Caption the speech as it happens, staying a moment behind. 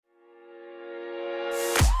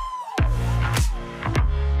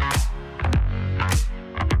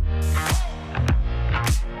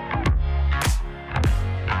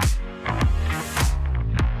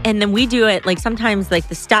And then we do it, like sometimes like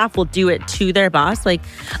the staff will do it to their boss. Like,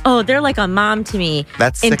 oh, they're like a mom to me.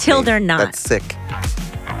 That's until sickening. they're not. That's sick.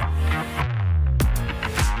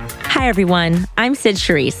 Hi, everyone. I'm Sid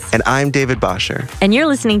Charisse. And I'm David Bosher. And you're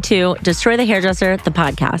listening to Destroy the Hairdresser, the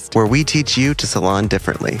podcast, where we teach you to salon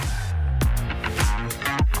differently.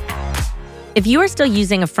 If you are still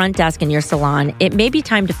using a front desk in your salon, it may be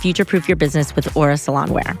time to future-proof your business with Aura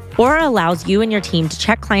Salonware. Aura allows you and your team to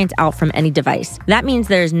check clients out from any device. That means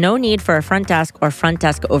there's no need for a front desk or front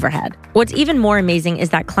desk overhead. What's even more amazing is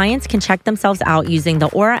that clients can check themselves out using the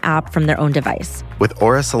Aura app from their own device. With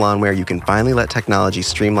Aura Salonware, you can finally let technology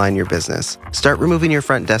streamline your business. Start removing your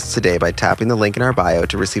front desk today by tapping the link in our bio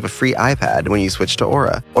to receive a free iPad when you switch to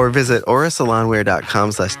Aura. Or visit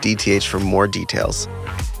aurasalonware.com/DTH for more details.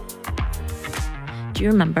 Do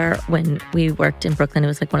you remember when we worked in Brooklyn? It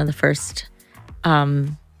was like one of the first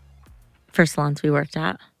salons we worked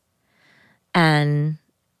at. And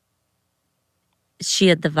she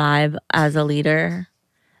had the vibe as a leader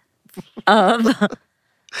of we're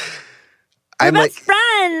best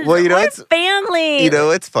friends. Well, you know, we're it's family. You know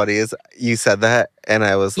what's funny is you said that and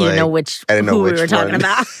I was you like, know which I didn't know who which we were talking one.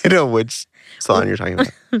 about. I know which salon you're talking about.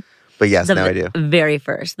 But yes, now I do. Very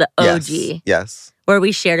first, the OG. Yes. Where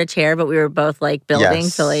we shared a chair, but we were both like building.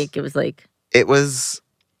 Yes. So like it was like it was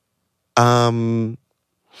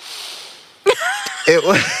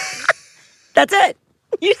that's it.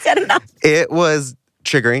 You said enough. It was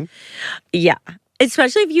triggering. Yeah.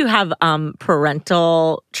 Especially if you have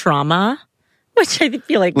parental trauma, which I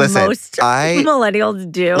feel like Listen, most millennials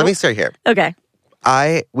do. Let me start here. Okay.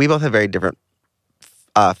 We both have very different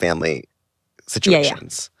family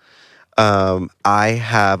situations.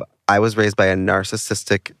 I was raised by a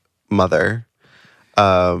narcissistic mother,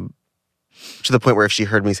 to the point where if she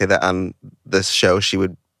heard me say that on this show, she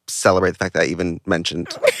would celebrate the fact that I even mentioned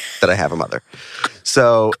that I have a mother.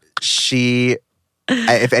 So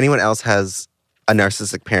if anyone else has a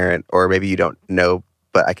narcissistic parent, or maybe you don't know,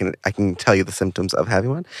 but I can tell you the symptoms of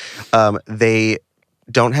having one, they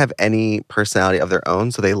don't have any personality of their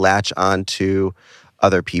own, so they latch on to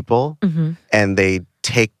other people, and they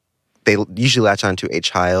usually latch onto a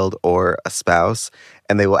child or a spouse,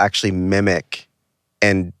 and they will actually mimic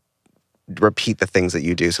and repeat the things that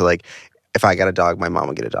you do. So like, if I got a dog, my mom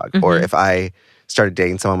would get a dog. Or if I started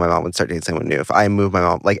dating someone, my mom would start dating someone new. If I moved, my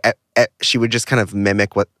mom, she would just kind of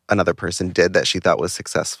mimic what another person did that she thought was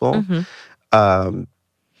successful. And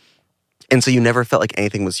so you never felt like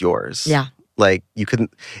anything was yours. Yeah. Like you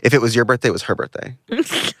couldn't, if it was your birthday, it was her birthday.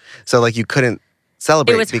 So like you couldn't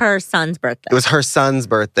celebrate. It was her son's birthday. It was her son's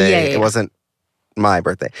birthday. Yeah. It wasn't my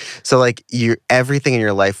birthday. So like everything in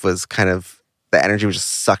your life was kind of, the energy was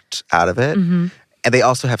just sucked out of it. And they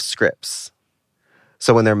also have scripts.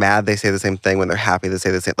 So when they're mad, they say the same thing. When they're happy, they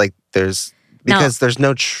say the same. Like there's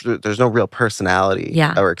no real personality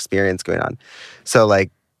or experience going on. So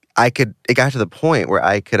like it got to the point where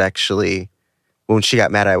I could actually, when she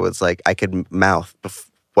got mad, I was like, I could mouth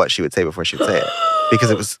what she would say before she would say it.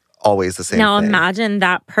 Because it was always the same thing. Now imagine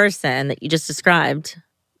that person that you just described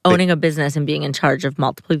owning a business and being in charge of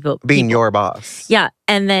multiple people. Being your boss. Yeah.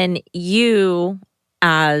 And then you,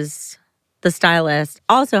 as the stylist,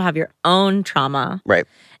 also have your own trauma. Right.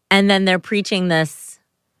 And then they're preaching this,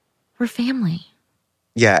 we're family.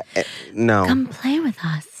 Yeah. No. Come play with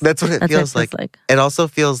us. That's what it feels like. It also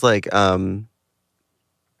feels like, and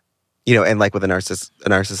like with a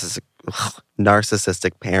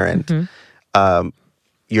narcissistic parent,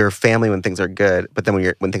 you're family when things are good, but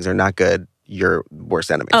then when things are not good, you're worst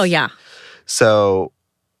enemies. Oh, yeah. So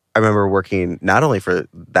I remember working not only for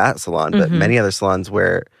that salon, but many other salons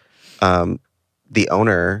where the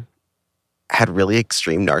owner had really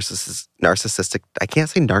extreme narcissistic, I can't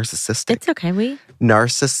say narcissistic. It's okay,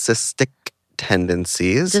 narcissistic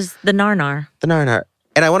tendencies. Just the narnar. The narnar.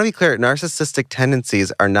 And I want to be clear, narcissistic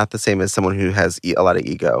tendencies are not the same as someone who has a lot of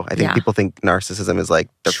ego. I think people think narcissism is like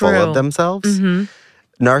they're full of themselves.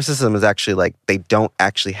 Narcissism is actually like they don't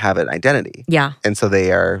actually have an identity. Yeah. And so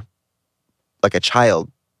they are like a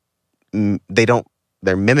child. They're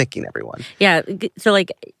mimicking everyone. Yeah. So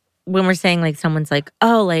like when we're saying like someone's like,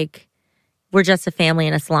 oh, like we're just a family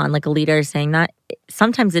in a salon, like a leader is saying that,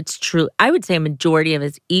 sometimes it's true. I would say a majority of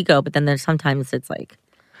his ego, but then there's sometimes it's like.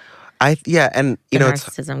 And you know,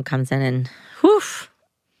 narcissism comes in and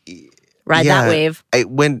ride that wave.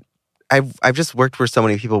 I've just worked with so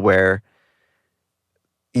many people where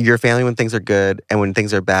you're family when things are good, and when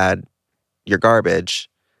things are bad, you're garbage,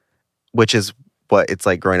 which is what it's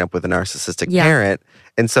like growing up with a narcissistic parent.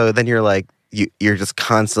 And so then you're like, you're just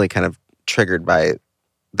constantly kind of triggered by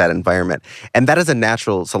that environment. And that is a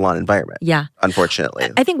natural salon environment. Yeah. Unfortunately.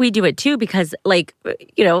 I think we do it too because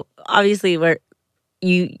obviously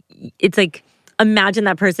it's like, imagine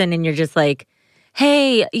that person and you're just like,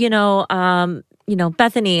 hey,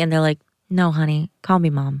 Bethany. And they're like, no, honey, call me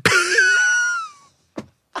mom.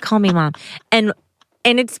 Call me mom. And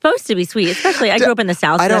it's supposed to be sweet, especially I grew up in the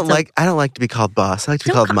South. I don't like to be called boss. I like to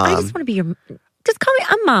be called mom. I just want to be just call me,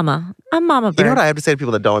 I'm mama. I'm mama bird. You know what I have to say to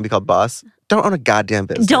people that don't want to be called boss? Don't own a goddamn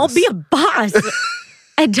business. Don't be a boss.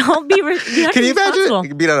 And don't be Can you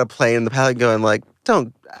imagine being on a plane and the pilot going like,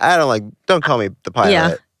 don't call me the pilot.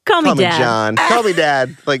 Yeah. Call me Dad. John. Call me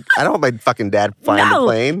Dad. Like, I don't want my fucking dad flying the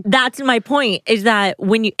plane. That's my point, is that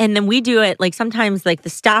and then we do it, like sometimes like the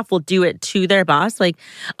staff will do it to their boss. Like,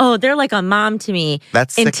 oh, they're like a mom to me.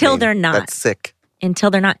 That's sick. Until they're not. That's sick.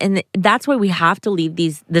 Until they're not. And that's why we have to leave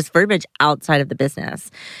this verbiage outside of the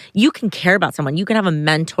business. You can care about someone. You can have a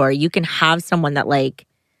mentor. You can have someone that like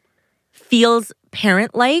feels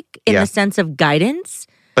parent-like in the sense of guidance.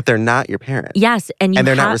 But they're not your parent. Yes. And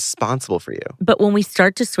they're not responsible for you. But when we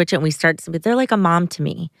start to switch it and they're like a mom to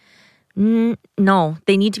me. No,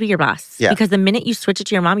 they need to be your boss. Yeah. Because the minute you switch it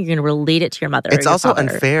to your mom, you're going to relate it to your mother. It's or your also father,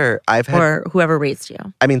 unfair. or whoever raised you.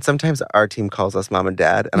 I mean, sometimes our team calls us mom and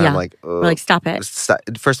dad, and I'm like, we're like, stop it.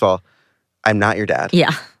 First of all, I'm not your dad.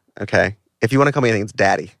 Yeah. Okay. If you want to call me anything, it's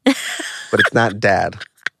daddy. But it's not dad.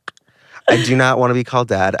 I do not want to be called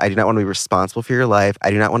dad. I do not want to be responsible for your life.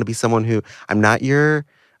 I do not want to be someone who I'm not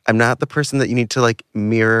the person that you need to like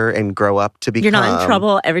mirror and grow up to become. You're not in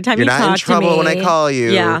trouble every time you talk to me. You're not in trouble when I call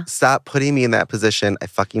you. Yeah. Stop putting me in that position. I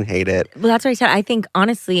fucking hate it. Well, that's what I said. I think,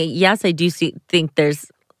 honestly, yes, I do think there's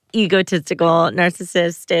egotistical,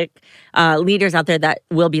 narcissistic leaders out there that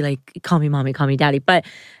will be like, call me mommy, call me daddy. But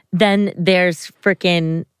then there's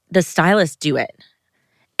freaking the stylists do it.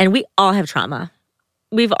 And we all have trauma.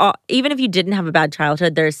 Even if you didn't have a bad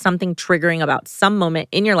childhood, there's something triggering about some moment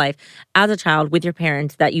in your life as a child with your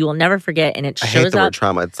parents that you will never forget, and it shows up. I hate the word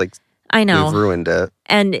trauma. It's like, I know, we've ruined it.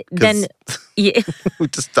 And then we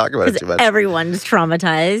just talk about it too much. Everyone's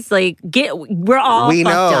traumatized. Like, we're all fucked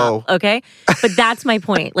up, okay? But that's my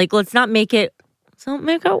point. Like, let's not make it. Don't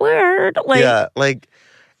make it weird. Like, yeah, like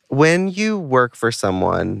when you work for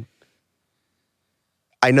someone.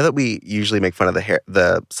 I know that we usually make fun of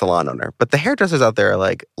the salon owner, but the hairdressers out there are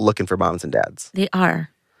like looking for moms and dads. They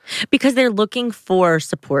are. Because they're looking for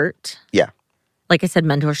support. Yeah. Like I said,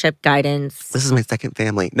 mentorship, guidance. This is my second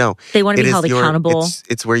family. No. They want to be held accountable.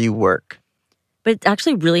 It's where you work. But it's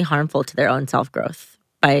actually really harmful to their own self-growth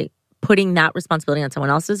by putting that responsibility on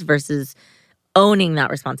someone else's versus owning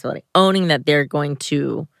that responsibility. Owning that they're going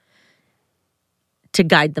to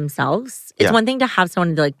guide themselves. It's one thing to have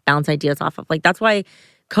someone to like bounce ideas off of. Like that's why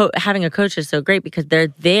having a coach is so great, because they're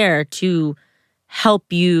there to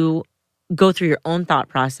help you go through your own thought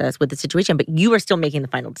process with the situation, but you are still making the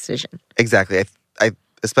final decision. Exactly. I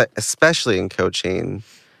especially in coaching,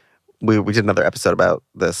 we did another episode about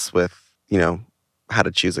this with, how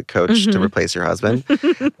to choose a coach to replace your husband.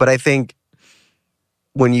 But I think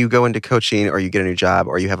when you go into coaching or you get a new job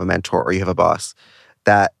or you have a mentor or you have a boss,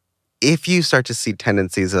 that if you start to see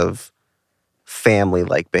tendencies of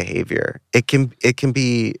family-like behavior, it can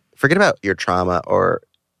be, forget about your trauma or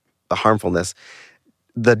the harmfulness,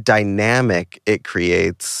 the dynamic it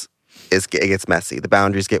creates it gets messy. The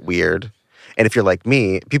boundaries get weird. And if you're like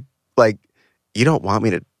me, people like you don't want me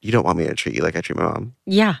to treat you like I treat my mom.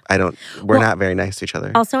 Yeah. We're not very nice to each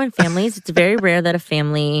other. Also in families, it's very rare that a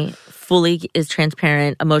family fully is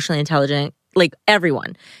transparent, emotionally intelligent, like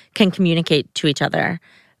everyone can communicate to each other.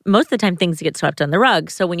 Most of the time things get swept under the rug.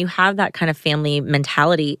 So when you have that kind of family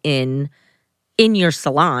mentality in your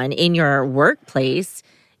salon, in your workplace,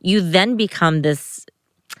 you then become this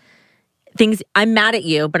things, I'm mad at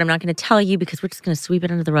you, but I'm not going to tell you because we're just going to sweep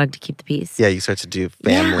it under the rug to keep the peace. Yeah, you start to do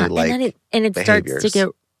family-like and it starts to get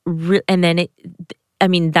and then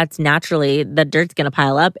that's naturally, the dirt's going to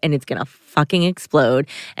pile up and it's going to fucking explode.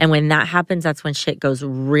 And when that happens, that's when shit goes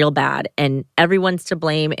real bad and everyone's to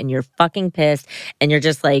blame and you're fucking pissed and you're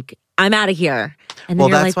just like, I'm out of here. And then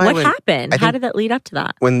you're like, what happened? How did that lead up to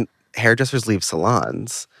that? When hairdressers leave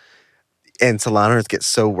salons and salon owners get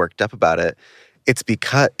so worked up about it, it's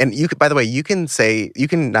because, and you could, by the way, you can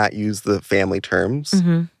not use the family terms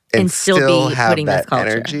and still be have that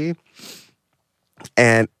energy.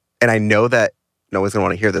 And I know that no one's going to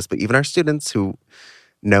want to hear this, but even our students who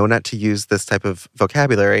know not to use this type of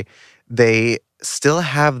vocabulary, they still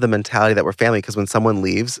have the mentality that we're family, because when someone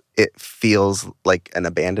leaves, it feels like an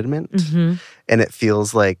abandonment and it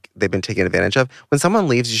feels like they've been taken advantage of. When someone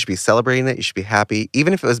leaves, you should be celebrating it. You should be happy.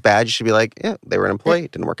 Even if it was bad, you should be like, yeah, they were an employee.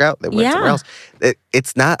 It didn't work out. They went somewhere else.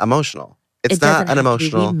 It's not emotional. It's It not doesn't an have to be.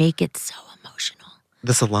 emotional. We make it so emotional.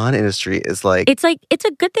 The salon industry is like, It's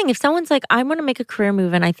a good thing if someone's like, I want to make a career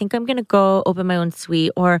move and I think I'm going to go open my own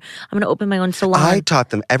suite or I'm going to open my own salon. I taught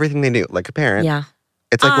them everything they knew, like a parent. Yeah.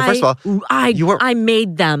 It's like, well, first of all, I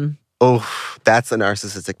made them. oh, that's a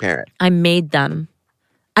narcissistic parent. I made them.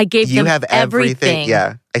 I gave You them have everything.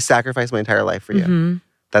 Yeah. I sacrificed my entire life for you. Mm-hmm.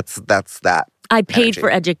 That's that. I paid energy. for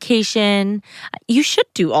education. You should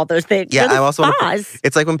do all those things. Yeah, You're the I'm also. boss.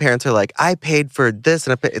 It's like when parents are like, I paid for this.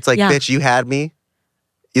 And it's like, Yeah. bitch, you had me.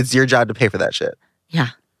 It's your job to pay for that shit. Yeah.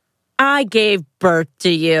 I gave birth to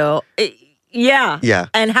you. Yeah. Yeah.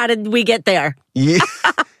 And how did we get there? Yeah.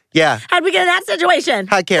 Yeah. How did we get in that situation?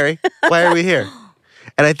 Hi, Carrie. Why are we here?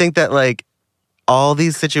 And I think that like all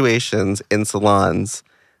these situations in salons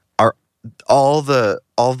are all the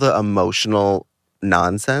emotional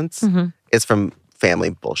nonsense is from family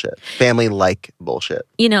bullshit. Family-like bullshit.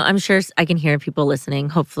 You know, I'm sure I can hear people listening,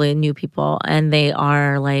 hopefully new people, and they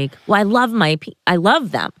are like, well, I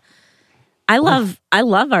love them. I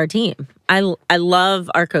love our team. I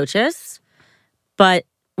love our coaches, but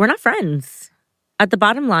we're not friends. At the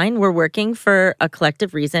bottom line, we're working for a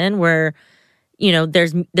collective reason where, you know,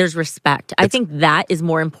 there's respect. I think that is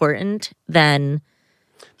more important than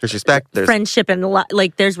There's respect. There's friendship and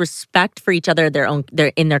like there's respect for each other,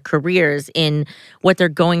 they're in their careers, in what they're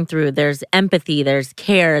going through. There's empathy, there's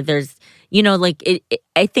care, there's, you know, like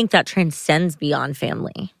I think that transcends beyond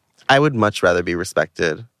family. I would much rather be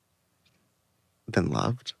respected than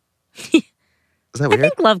loved. Is that weird? I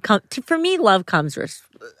think love for me, love comes first.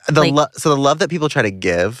 So the love that people try to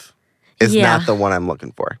give is Yeah. not the one I'm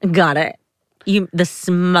looking for. Got it. The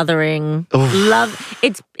smothering Oof. love.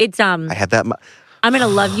 It's I had that. I'm gonna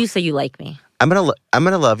love you so you like me. I'm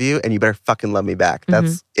gonna love you, and you better fucking love me back.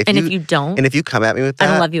 That's if you don't, and if you come at me with that,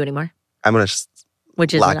 I don't love you anymore. I'm gonna just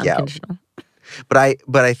Which is lock you out. unconditional.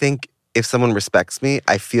 But I think if someone respects me,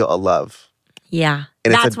 I feel a love. Yeah,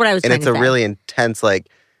 And that's what I was trying to say. And it's a really intense, like,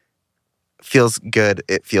 feels good.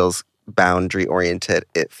 It feels boundary oriented.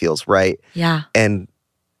 It feels right. Yeah. And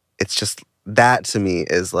it's just, that to me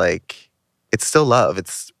is like, it's still love.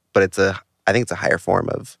 I think it's a higher form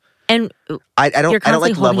of, And I don't like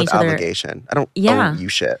love holding with each other- obligation. I don't Yeah. owe you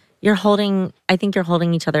shit. I think you're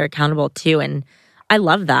holding each other accountable too. And I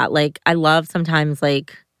love that. Like, I love sometimes,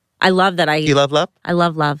 like, I love that You love love? I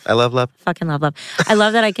love love. I love love. Fucking love love. I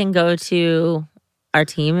love that I can go to our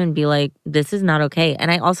team and be like, this is not okay.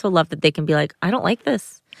 And I also love that they can be like, I don't like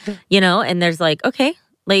this, you know? And there's like, okay,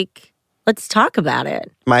 like, let's talk about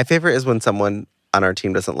it. My favorite is when someone on our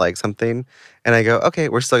team doesn't like something and I go, okay,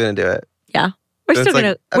 we're still going to do it. Yeah. We're And still it's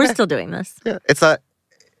like, we're okay. still doing this. Yeah.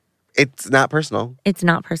 It's not personal. It's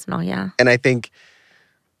not personal. Yeah. And I think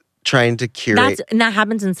trying to curate. And that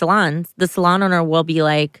happens in salons. The salon owner will be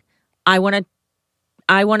like, I want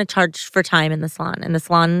to charge for time in the salon. And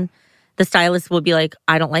the stylist will be like,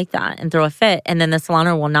 I don't like that, and throw a fit. And then the salon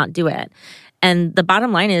owner will not do it. And the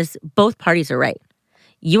bottom line is both parties are right.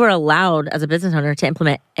 You are allowed as a business owner to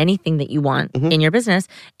implement anything that you want in your business.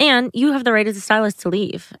 And you have the right as a stylist to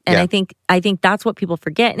leave. And Yeah. I think that's what people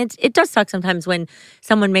forget. And it does suck sometimes when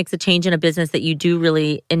someone makes a change in a business that you do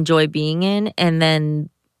really enjoy being in. And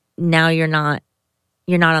then now you're not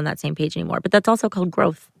on that same page anymore. But that's also called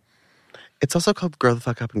growth. It's also called grow the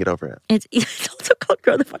fuck up and get over it. It's also called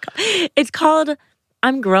grow the fuck up. It's called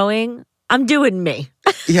I'm growing. I'm doing me.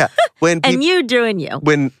 Yeah. And you doing you.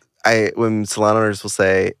 When salon owners will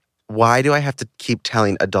say, why do I have to keep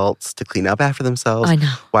telling adults to clean up after themselves? I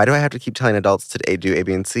know. Why do I have to keep telling adults to do A,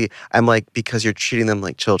 B, and C? I'm like, because you're treating them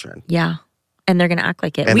like children. Yeah. And they're going to act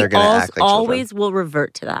like it. And they're gonna act like children. always will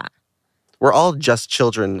revert to that. We're all just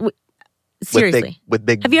children Seriously. with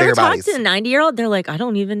big Have you ever bigger talked bodies. to a 90-year-old? They're like, I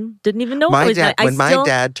didn't even know My it was dad, I when still, my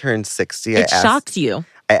dad turned 60, it shocks you.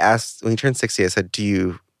 I asked, when he turned 60, I said, do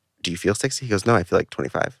you feel 60? He goes, no, I feel like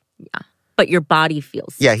 25. But your body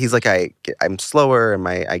feels. Yeah, he's like, I'm slower and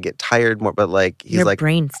I get tired more, but like, he's your like,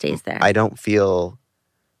 brain stays there. I don't feel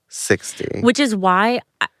 60. Which is why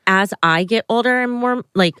as I get older and more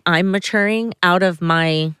like I'm maturing out of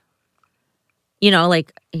my,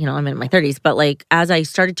 I'm in my 30s, but like as I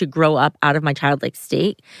started to grow up out of my childlike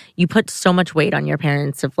state, you put so much weight on your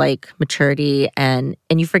parents of like maturity and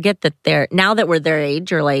you forget that now that we're their age,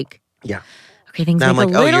 you're like, Yeah. okay, things Now make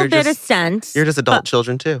I'm a like, little bit of sense. You're just adult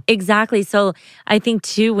children too. Exactly. So I think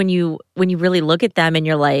too, when you really look at them and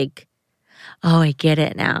you're like, oh, I get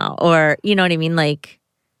it now. Or, you know what I mean? Like,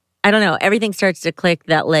 I don't know. Everything starts to click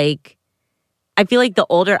that like, I feel like the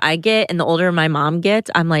older I get and the older my mom gets,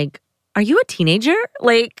 I'm like, are you a teenager?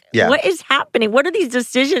 Like, Yeah. What is happening? What are these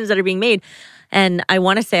decisions that are being made? And I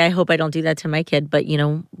want to say, I hope I don't do that to my kid, but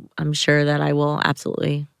I'm sure that I will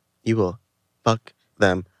absolutely. You will. fuck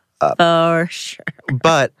them up. For sure.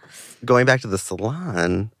 But going back to the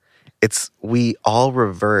salon, we all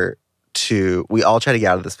revert to, we all try to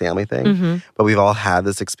get out of this family thing, but we've all had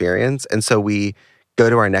this experience. And so we go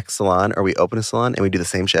to our next salon or we open a salon and we do the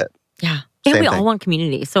same shit. Yeah. And Same we thing. all want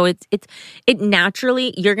community. So it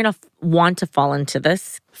naturally, you're going to want to fall into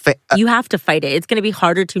this. You have to fight it. It's going to be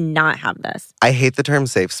harder to not have this. I hate the term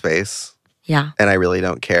safe space. Yeah. And I really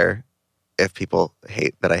don't care if people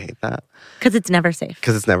hate that I hate that. Because it's never safe.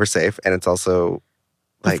 Because it's never safe. And it's also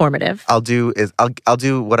like, Informative. I'll do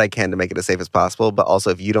what I can to make it as safe as possible. But also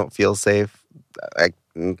if you don't feel safe,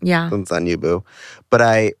 it's on you, boo.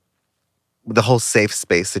 But the whole safe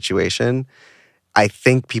space situation, I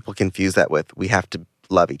think people confuse that with we have to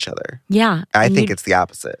love each other. Yeah. I think it's the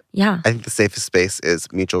opposite. Yeah. I think the safest space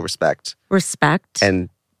is mutual respect. Respect. And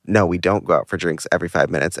no, we don't go out for drinks every 5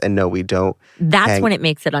 minutes. And no, we don't. That's when it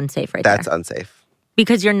makes it unsafe right there. That's unsafe.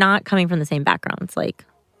 Because you're not coming from the same backgrounds. Like,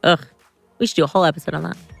 ugh. We should do a whole episode on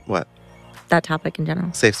that. What? That topic in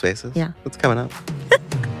general. Safe spaces? Yeah. It's coming up.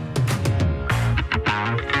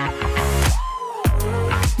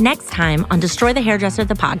 Next time on Destroy the Hairdresser,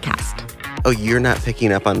 the podcast. Oh, you're not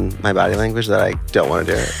picking up on my body language that I don't want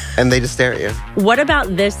to do it. And they just stare at you. What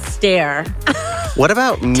about this stare? What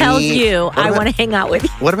about me? Tells you I want to hang out with you.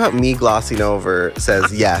 What about me glossing over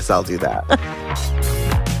says, yes, I'll do that.